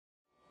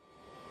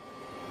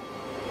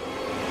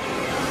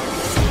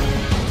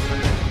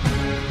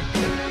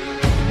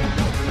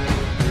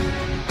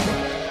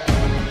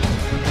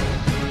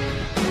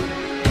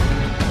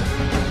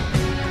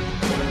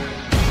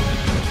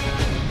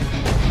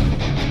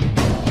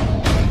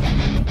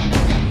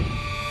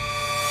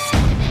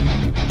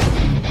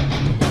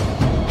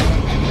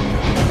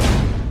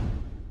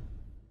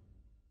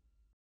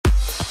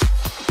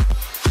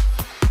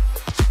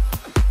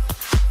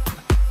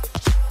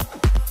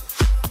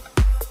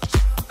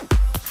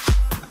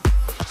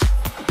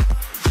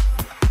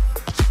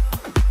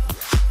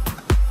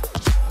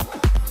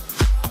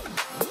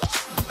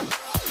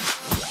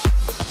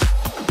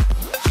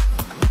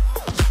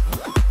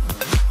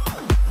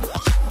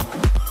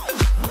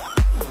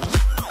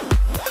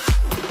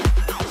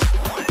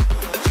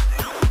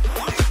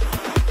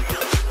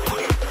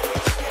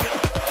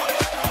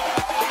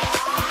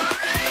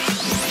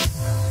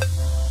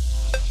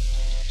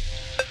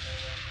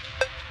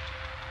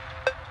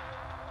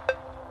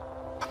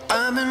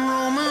I've been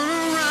roaming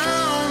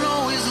around,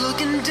 always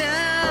looking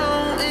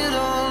down at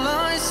all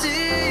I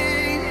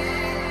see.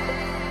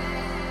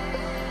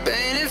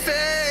 Painted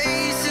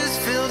faces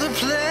fill the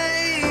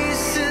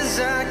places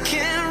I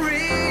can't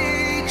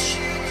reach.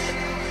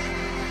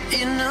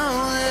 You know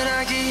that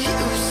I could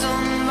use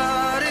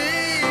somebody.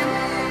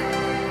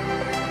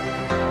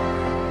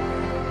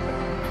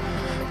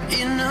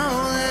 You know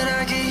that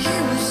I could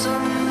use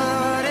somebody.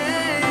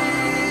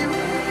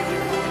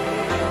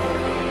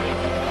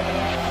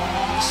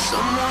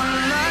 Someone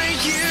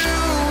like you,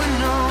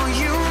 and all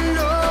you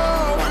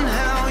know, and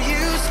how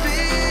you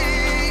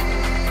speak.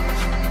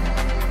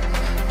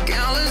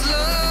 Countless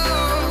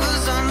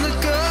lovers on the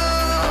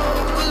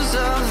covers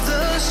of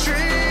the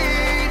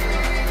street.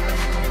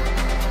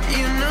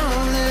 You know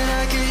that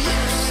I could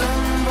use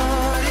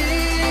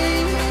somebody.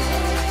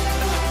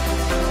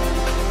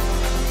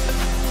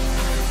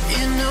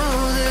 You know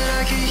that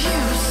I could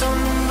use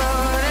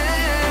somebody.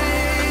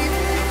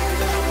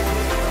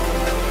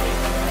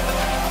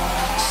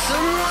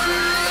 Someone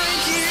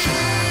like you.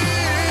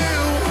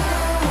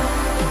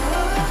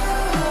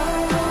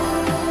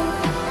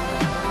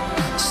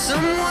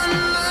 Someone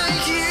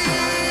like you.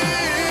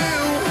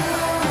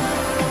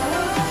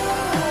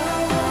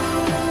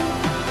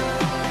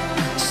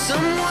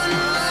 Someone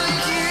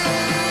like you.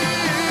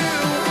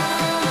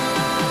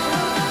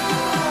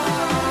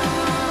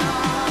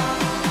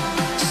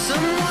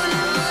 Someone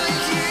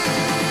like you.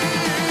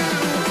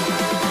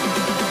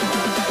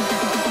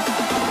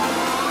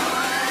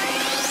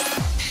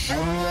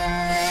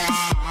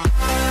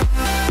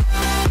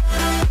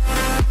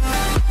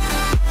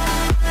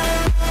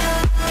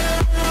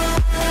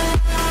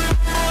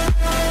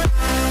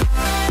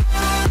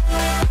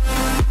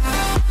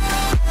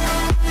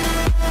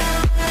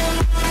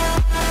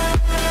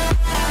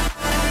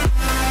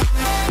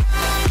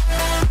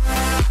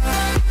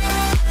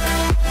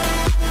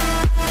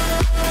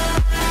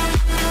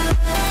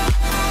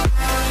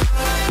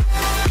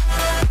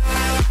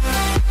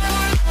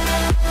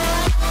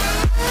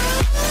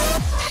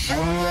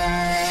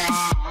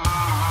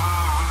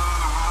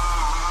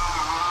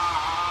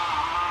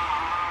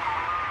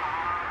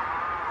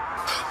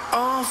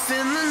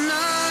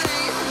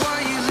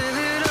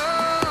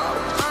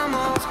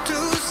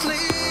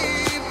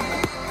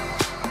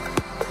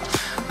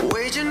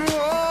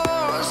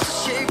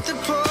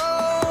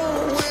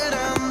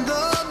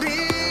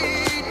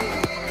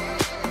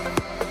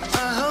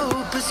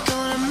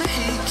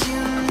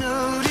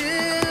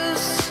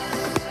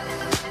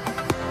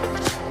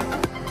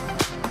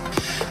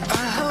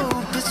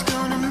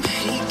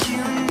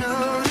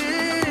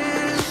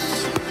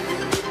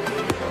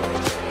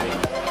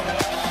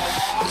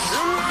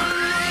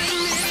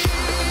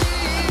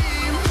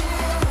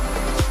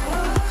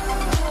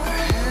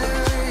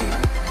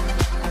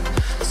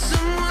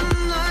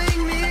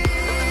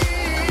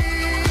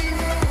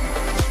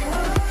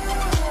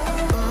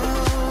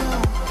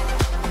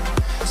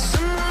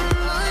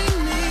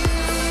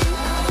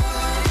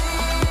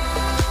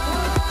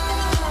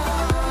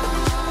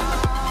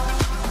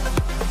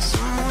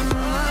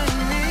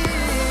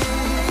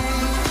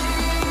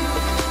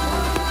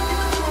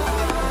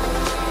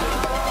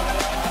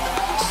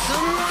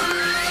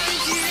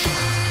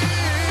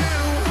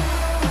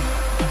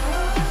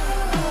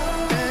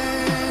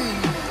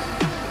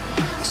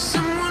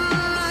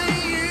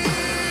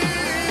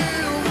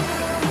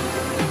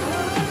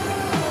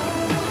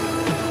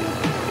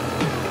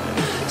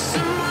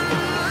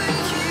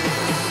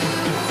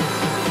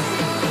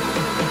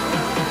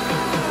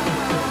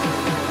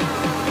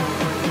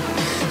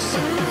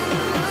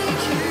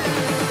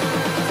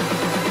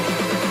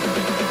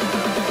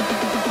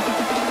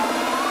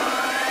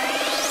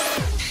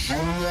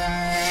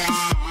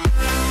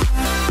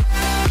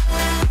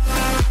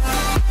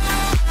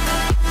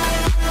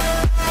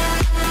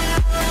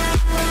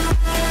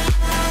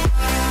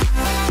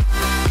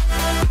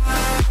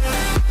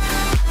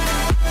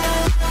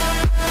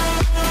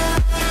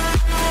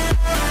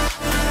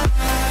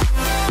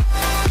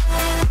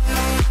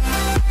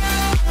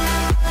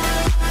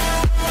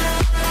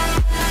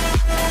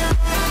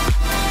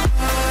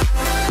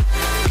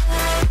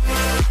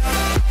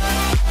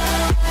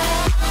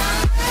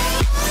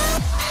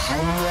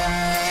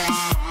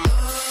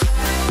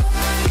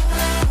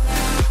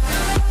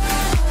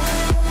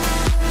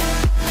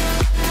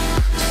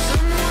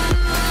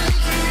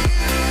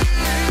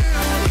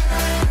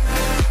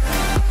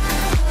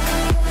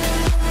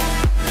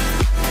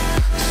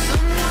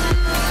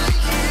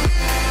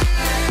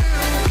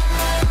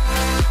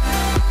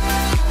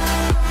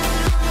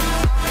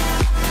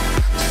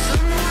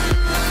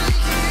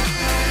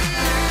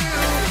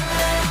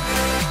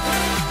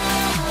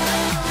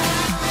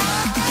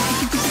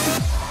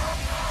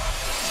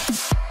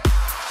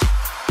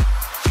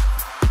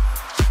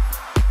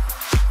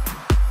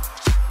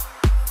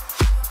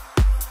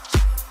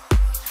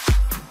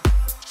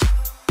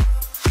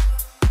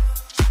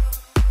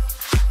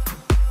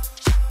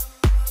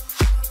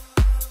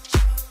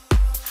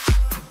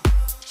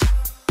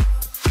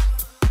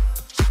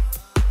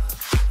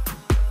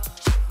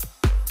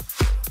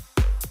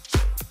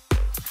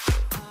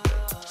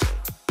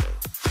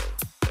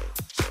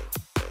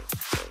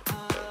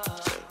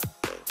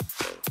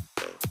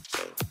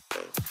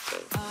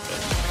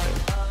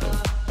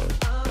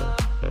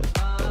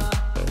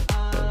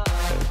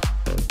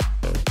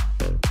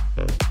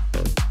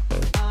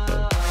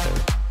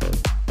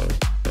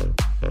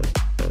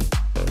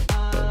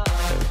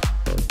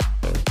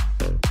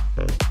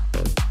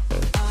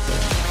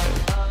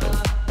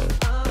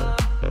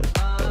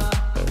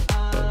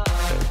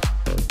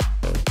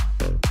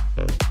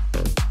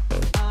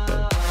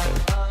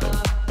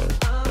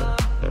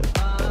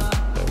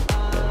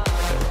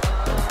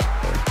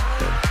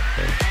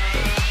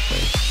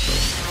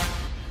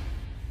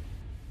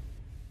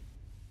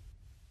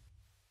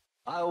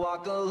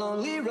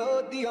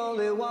 road, the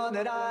only one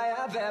that I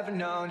have ever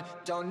known.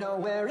 Don't know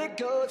where it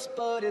goes,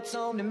 but it's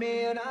home to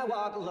me, and I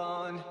walk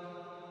alone.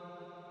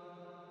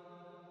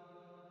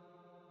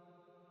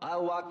 I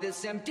walk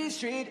this empty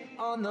street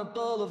on the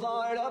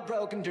boulevard of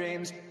broken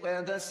dreams,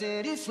 where the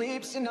city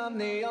sleeps and I'm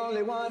the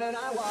only one, and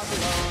I walk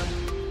alone.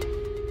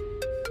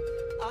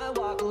 I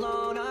walk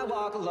alone, I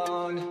walk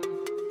alone.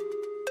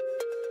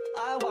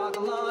 I walk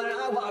alone and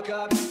I walk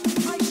up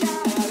my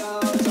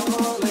shadows, the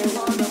only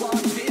one that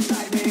walks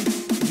beside me.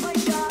 My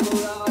shallow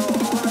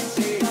heart's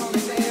the only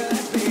thing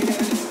that's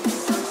beating.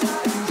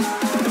 Sometimes I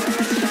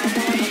wish someone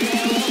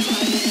there will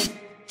find me.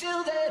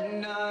 Till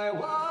then I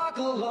walk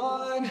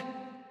alone.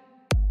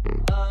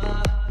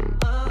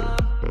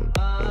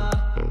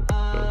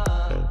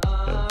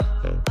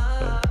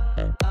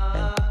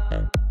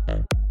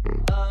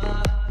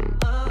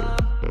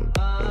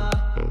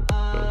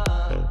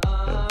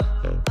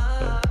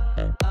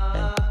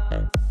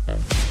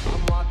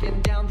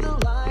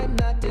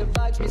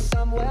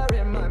 Somewhere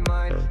in my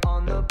mind,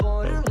 on the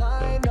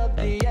borderline of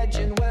the edge,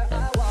 and where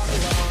I walk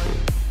alone.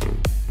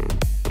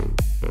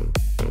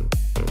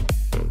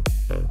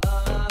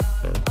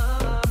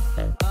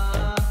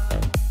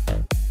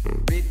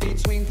 Read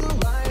between the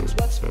lines,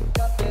 what's fucked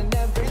up and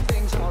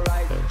everything's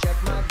alright.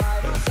 Check my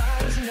vital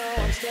signs, know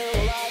I'm still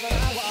alive, and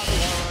I walk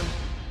alone.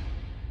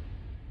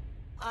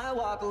 I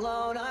walk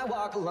alone, I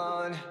walk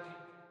alone.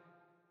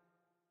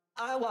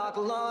 I walk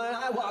alone,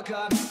 I walk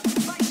up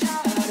my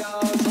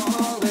shadows,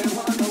 only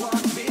one that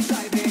walks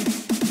beside me.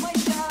 My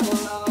shallow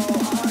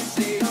heart's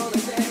the only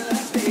thing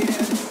that's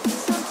beating.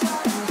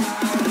 Sometimes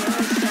I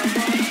wish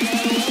someone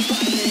there will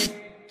find me.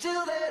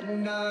 Till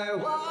then I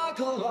walk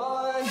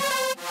alone.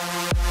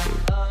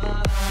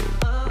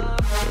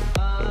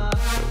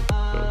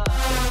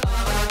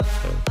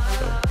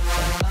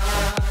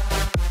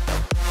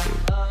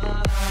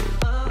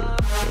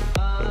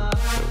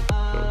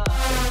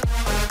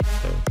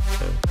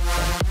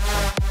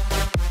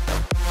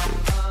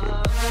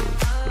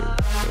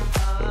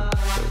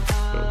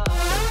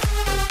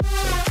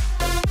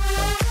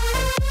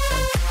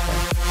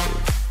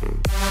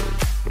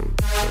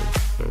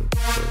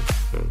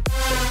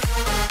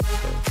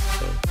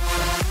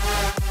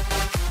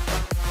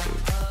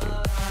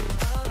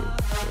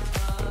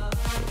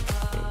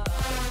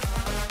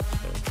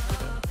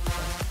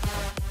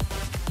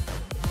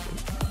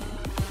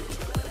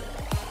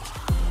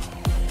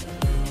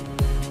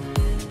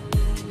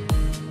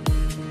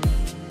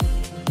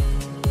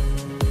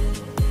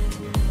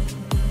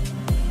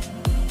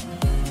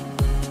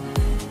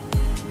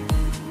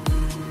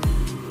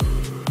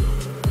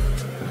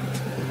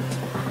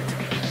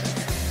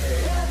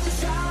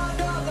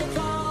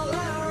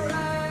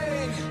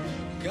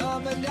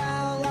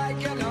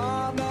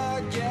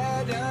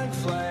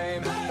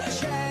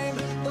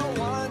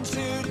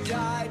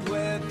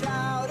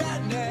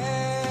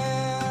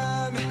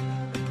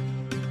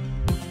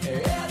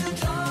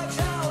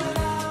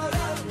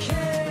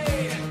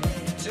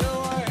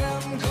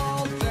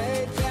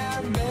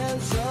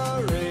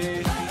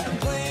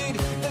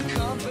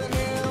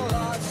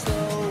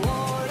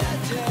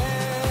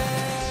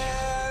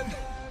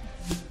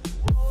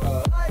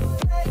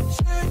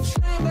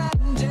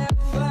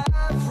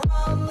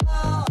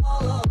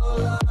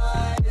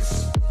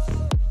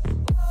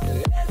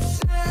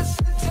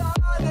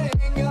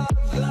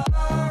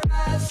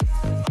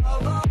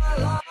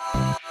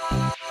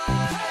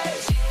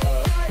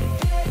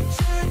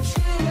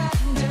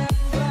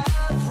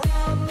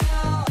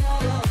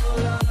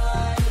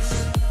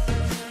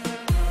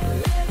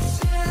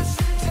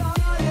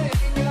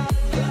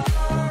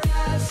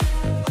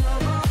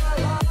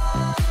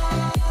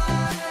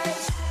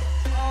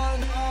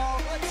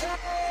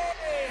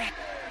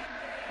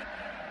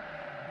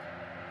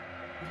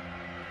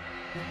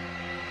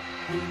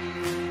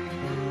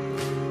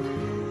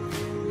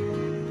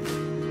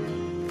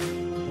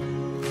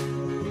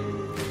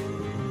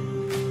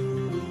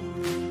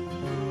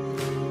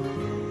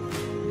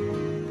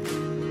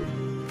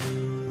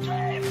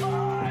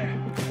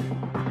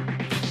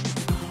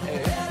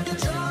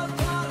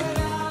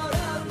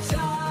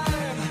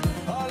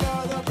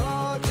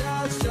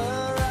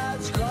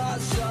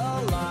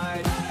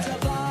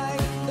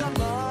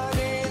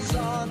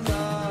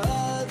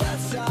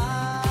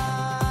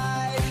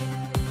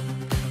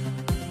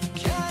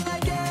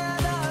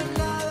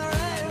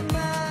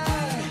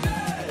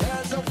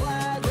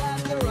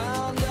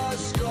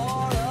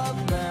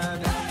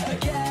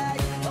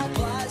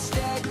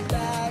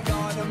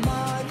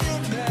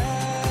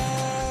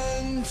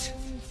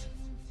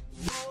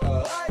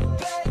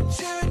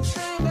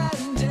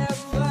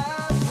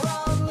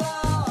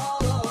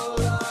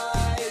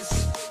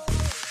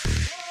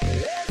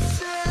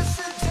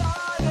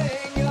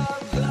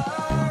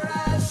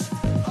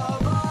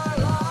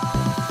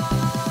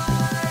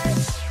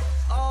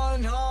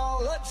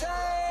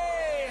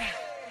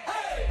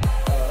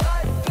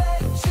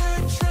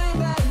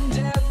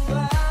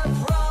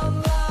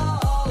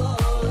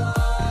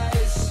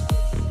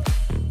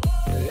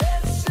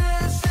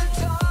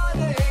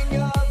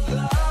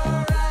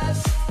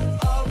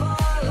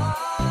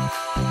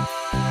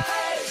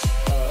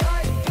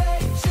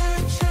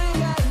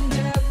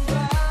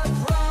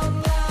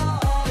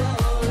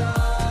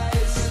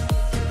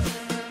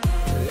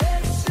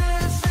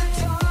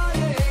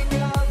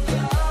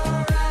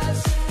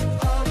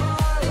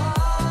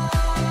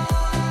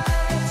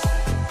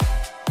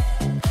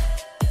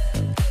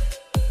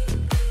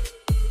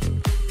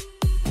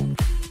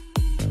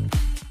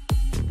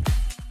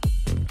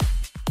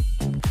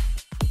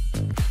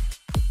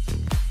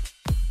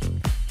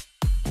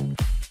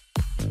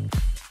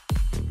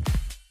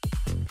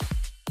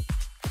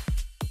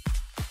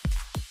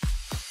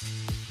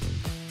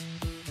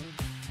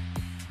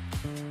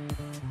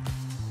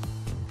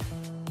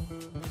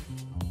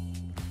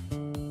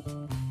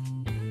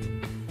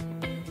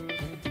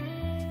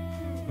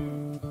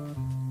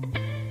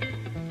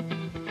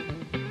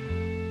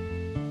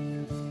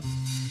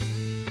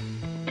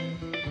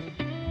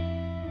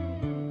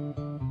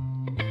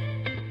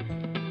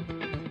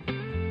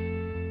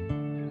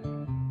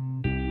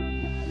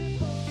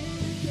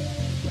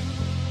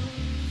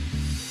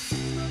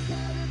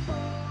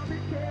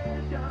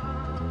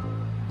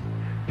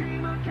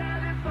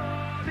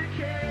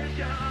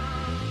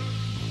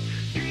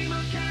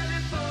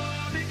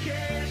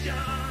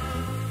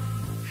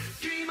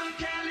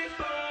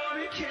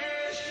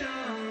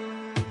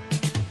 station.